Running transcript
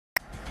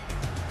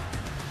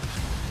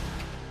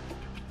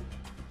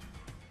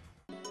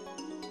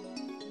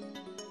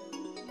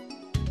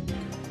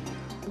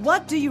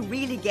What do you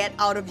really get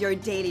out of your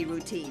daily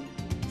routine?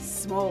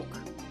 Smoke,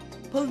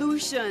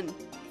 pollution,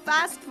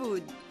 fast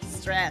food,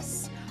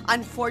 stress.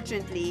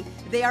 Unfortunately,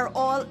 they are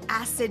all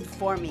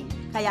acid-forming.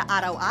 Kaya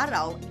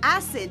araw-araw,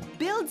 acid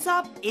builds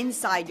up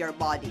inside your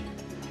body.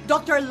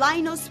 Dr.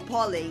 Linus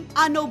Pauling,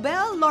 a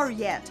Nobel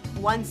laureate,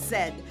 once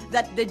said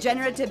that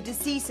degenerative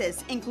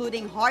diseases,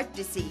 including heart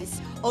disease,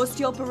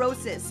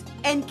 osteoporosis,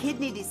 and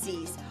kidney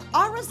disease,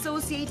 are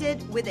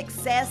associated with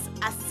excess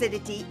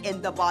acidity in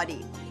the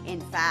body.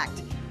 In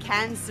fact,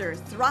 cancer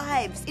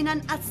thrives in an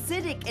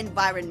acidic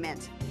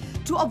environment.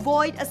 To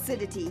avoid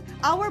acidity,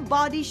 our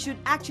body should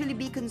actually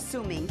be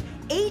consuming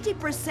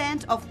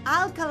 80% of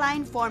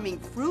alkaline-forming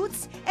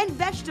fruits and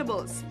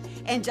vegetables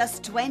and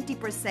just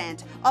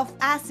 20% of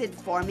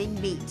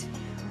acid-forming meat.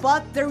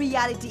 But the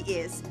reality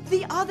is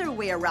the other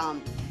way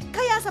around.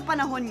 Kaya sa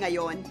panahon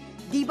ngayon,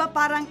 di ba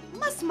parang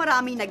mas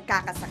marami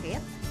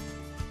nagkakasakit?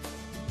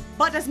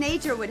 But as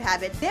nature would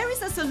have it, there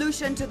is a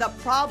solution to the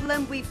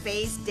problem we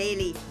face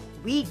daily: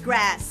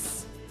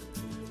 wheatgrass.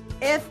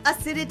 If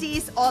acidity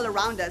is all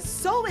around us,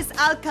 so is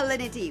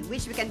alkalinity,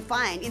 which we can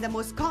find in the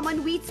most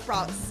common wheat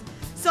sprouts.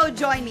 So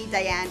join me,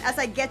 Dyan, as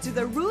I get to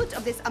the root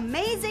of this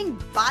amazing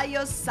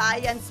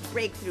bioscience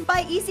breakthrough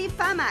by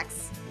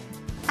Pha-max.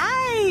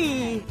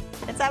 Hi!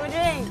 Let's have a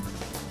drink.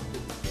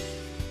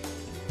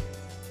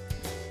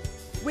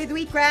 With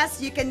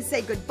wheatgrass, you can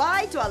say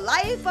goodbye to a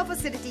life of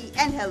acidity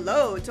and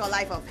hello to a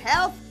life of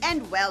health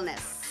and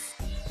wellness.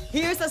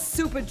 Here's a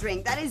super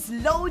drink that is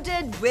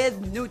loaded with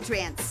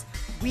nutrients.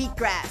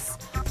 Wheatgrass.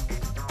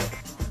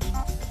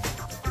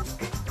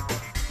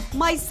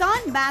 My son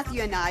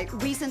Matthew and I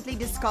recently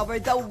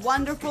discovered the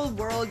wonderful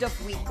world of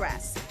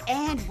wheatgrass,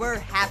 and we're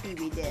happy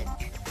we did.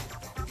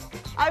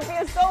 I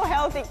feel so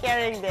healthy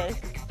carrying this.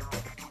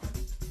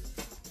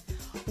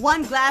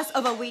 1 glass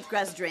of a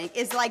wheatgrass drink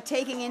is like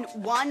taking in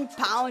 1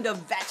 pound of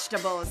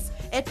vegetables.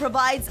 It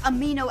provides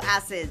amino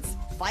acids,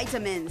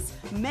 vitamins,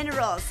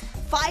 minerals,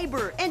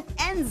 fiber, and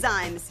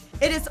enzymes.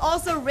 It is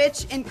also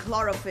rich in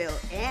chlorophyll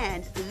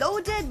and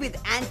loaded with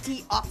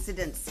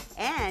antioxidants,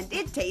 and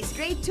it tastes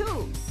great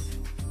too.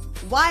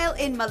 While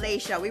in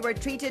Malaysia, we were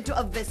treated to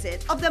a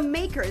visit of the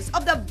makers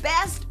of the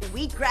best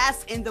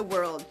wheatgrass in the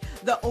world,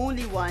 the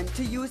only one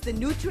to use the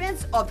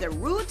nutrients of the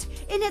root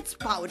in its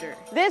powder.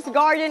 This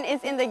garden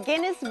is in the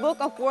Guinness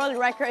Book of World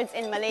Records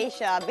in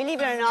Malaysia.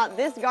 Believe it or not,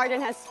 this garden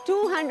has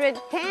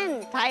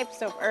 210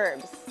 types of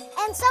herbs.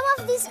 And some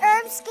of these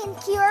herbs can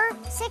cure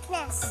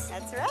sickness.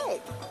 That's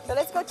right. So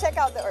let's go check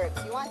out the herbs.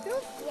 You want to?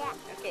 Yeah.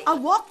 Okay. A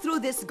walk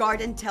through this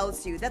garden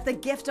tells you that the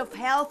gift of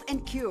health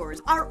and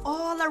cures are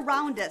all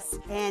around us.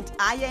 And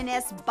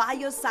INS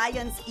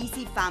Bioscience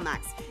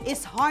Pha-max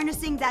is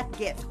harnessing that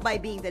gift by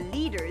being the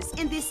leaders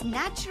in this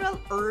natural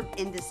herb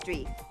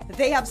industry.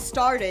 They have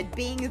started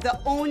being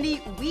the only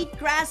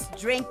wheatgrass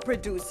drink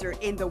producer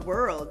in the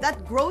world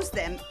that grows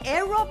them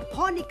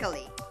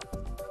aeroponically.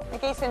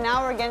 Okay, so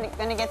now we're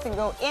gonna get to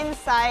go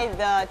inside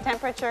the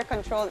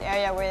temperature-controlled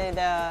area where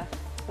the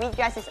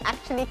wheatgrass is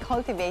actually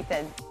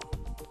cultivated.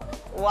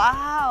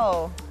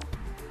 Wow!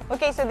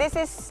 Okay, so this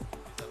is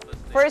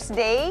first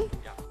day.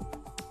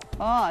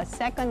 Oh,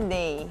 second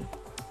day.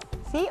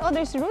 See? Oh,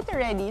 there's root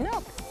already.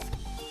 Look.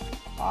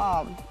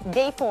 Oh,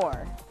 day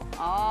 4.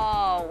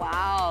 Oh,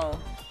 wow.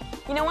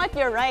 You know what?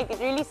 You're right. It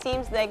really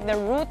seems like the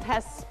root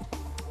has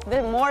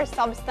more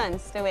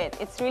substance to it.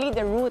 It's really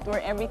the root where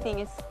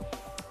everything is.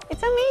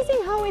 It's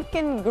amazing how it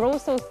can grow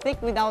so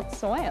thick without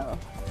soil.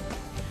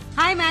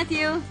 Hi,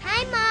 Matthew.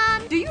 Hi,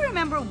 Mom. Do you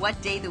remember what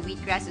day the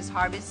wheatgrass is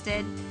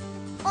harvested?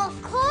 Of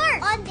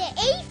course, on the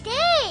 8th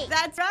day.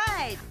 That's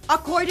right!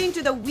 According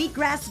to the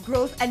Wheatgrass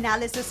Growth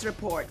Analysis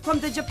Report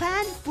from the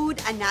Japan Food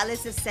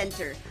Analysis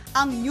Center,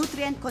 ang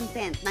nutrient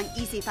content ng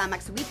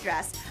Pha-max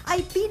wheatgrass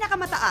ay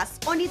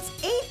pinakamataas on its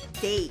 8th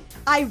day.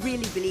 I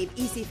really believe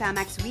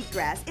Pha-max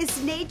wheatgrass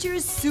is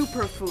nature's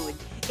superfood.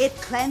 It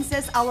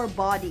cleanses our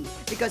body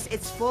because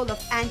it's full of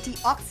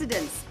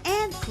antioxidants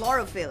and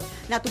chlorophyll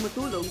na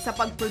tumutulong sa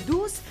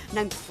pag-produce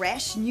ng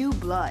fresh new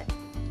blood.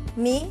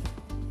 Me?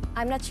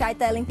 I'm not shy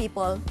telling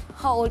people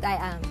how old I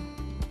am.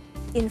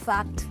 In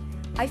fact,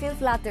 I feel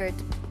flattered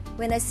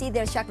when I see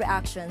their shocked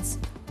reactions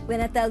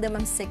when I tell them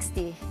I'm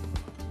 60.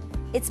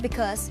 It's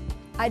because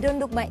I don't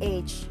look my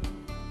age,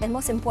 and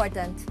most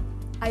important,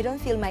 I don't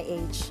feel my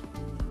age.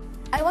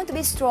 I want to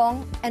be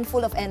strong and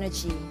full of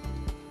energy.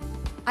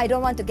 I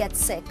don't want to get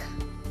sick.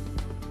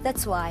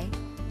 That's why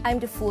I'm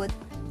the food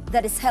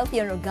that is healthy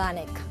and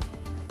organic.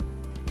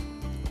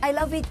 I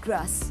love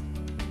wheatgrass.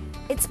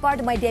 It's part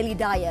of my daily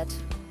diet.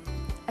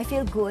 I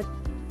feel good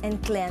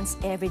and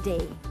cleansed every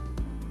day.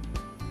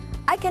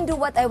 I can do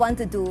what I want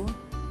to do.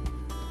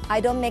 I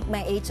don't make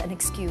my age an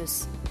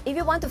excuse. If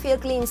you want to feel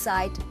clean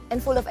inside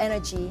and full of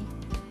energy,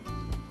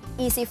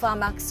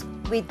 Pha-max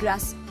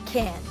wheatgrass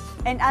can.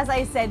 And as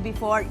I said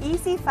before,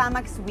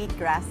 Pha-max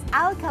wheatgrass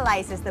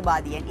alkalizes the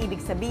body, and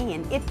ibig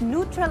sabihin, it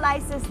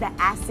neutralizes the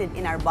acid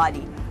in our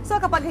body. So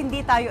kapag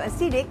hindi tayo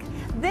acidic,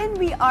 then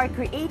we are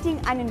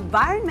creating an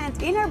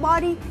environment in our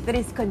body that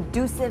is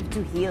conducive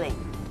to healing.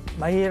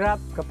 Mahirap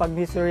kapag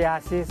may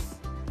psoriasis,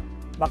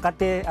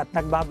 makati at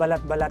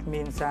nagbabalat-balat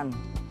minsan.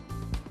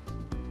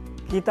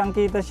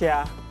 Kitang-kita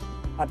siya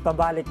at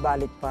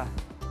pabalik-balik pa.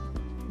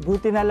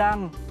 Buti na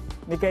lang,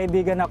 may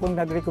kaibigan akong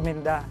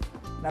nagrekomenda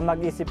na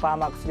mag-isi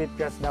Pha-max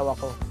Wheatgrass daw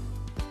ako.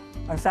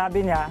 Ang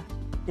sabi niya,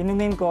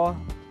 inumin ko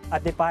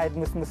at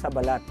ipahidmus mo sa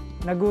balat.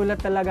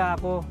 Nagulat talaga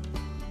ako.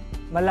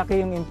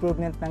 Malaki yung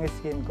improvement ng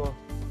skin ko.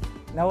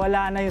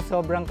 Nawala na yung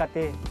sobrang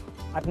kati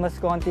at mas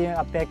konti yung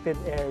affected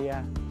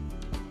area.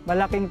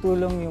 Malaking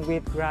tulong yung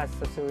wheatgrass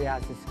sa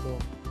psoriasis ko.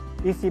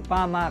 Easy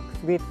Phamax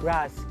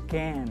Wheatgrass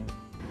can.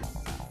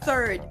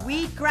 Third,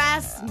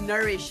 wheatgrass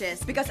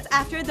nourishes because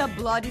after the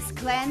blood is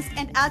cleansed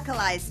and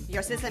alkalized,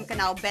 your system can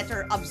now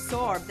better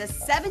absorb the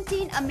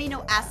 17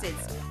 amino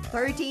acids,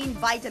 13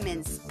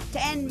 vitamins,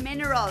 10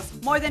 minerals,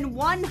 more than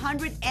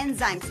 100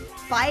 enzymes,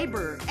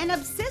 fiber, and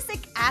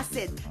abscisic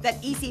acid that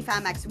Easy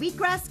Phamax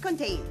Wheatgrass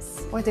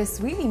contains. What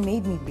has really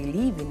made me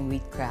believe in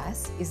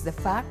wheatgrass is the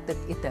fact that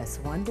it does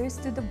wonders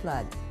to the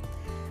blood.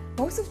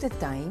 Most of the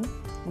time,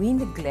 we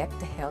neglect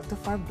the health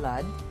of our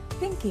blood,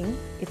 thinking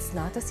it's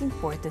not as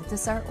important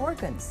as our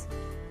organs.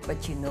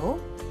 But you know,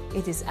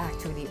 it is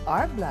actually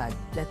our blood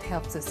that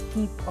helps us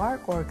keep our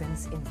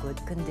organs in good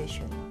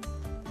condition.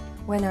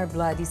 When our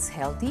blood is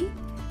healthy,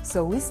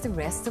 so is the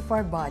rest of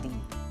our body.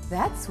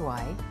 That's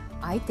why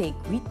I take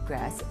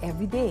wheatgrass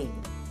every day.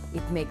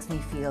 It makes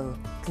me feel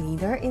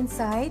cleaner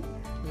inside,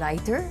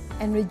 lighter,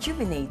 and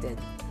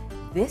rejuvenated.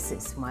 This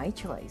is my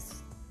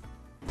choice.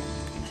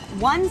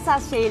 1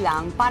 sachet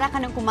lang para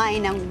ka nang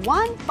kumain ng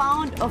 1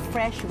 pound of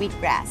fresh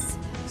wheatgrass.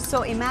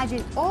 So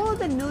imagine all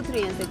the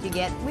nutrients that you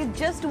get with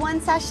just 1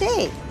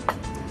 sachet.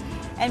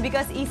 And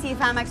because Easy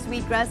Phamax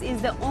Wheatgrass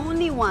is the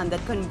only one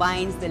that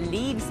combines the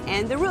leaves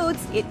and the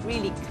roots, it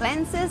really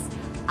cleanses,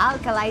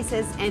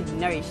 alkalizes, and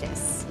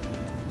nourishes.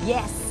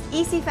 Yes,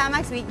 Easy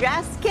Phamax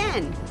Wheatgrass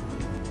can.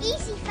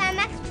 Easy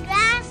Phamax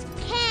Grass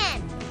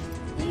can.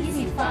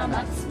 Easy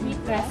Phamax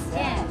Wheatgrass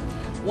can.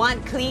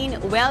 Want clean,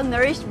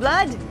 well-nourished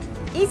blood?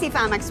 Easy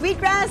Phamax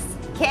Wheatgrass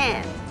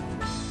can.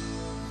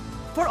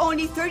 For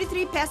only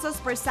 33 pesos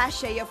per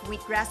sachet of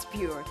Wheatgrass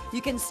Pure, you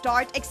can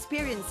start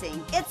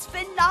experiencing its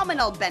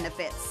phenomenal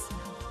benefits.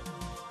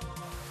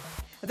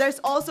 There's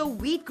also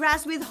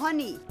Wheatgrass with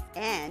honey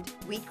and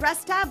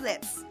Wheatgrass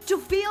tablets to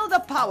feel the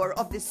power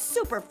of this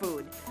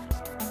superfood.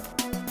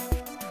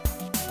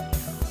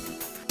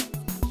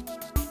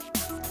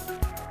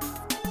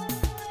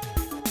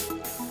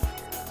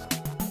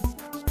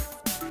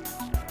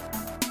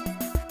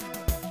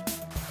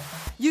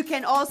 You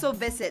can also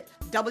visit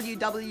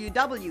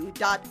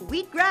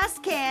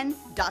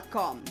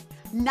www.wheatgrasscan.com.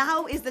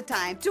 Now is the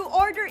time to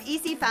order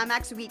Easy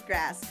Phamax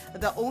Wheatgrass,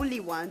 the only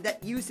one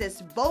that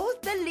uses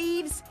both the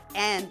leaves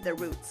and the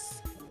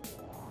roots.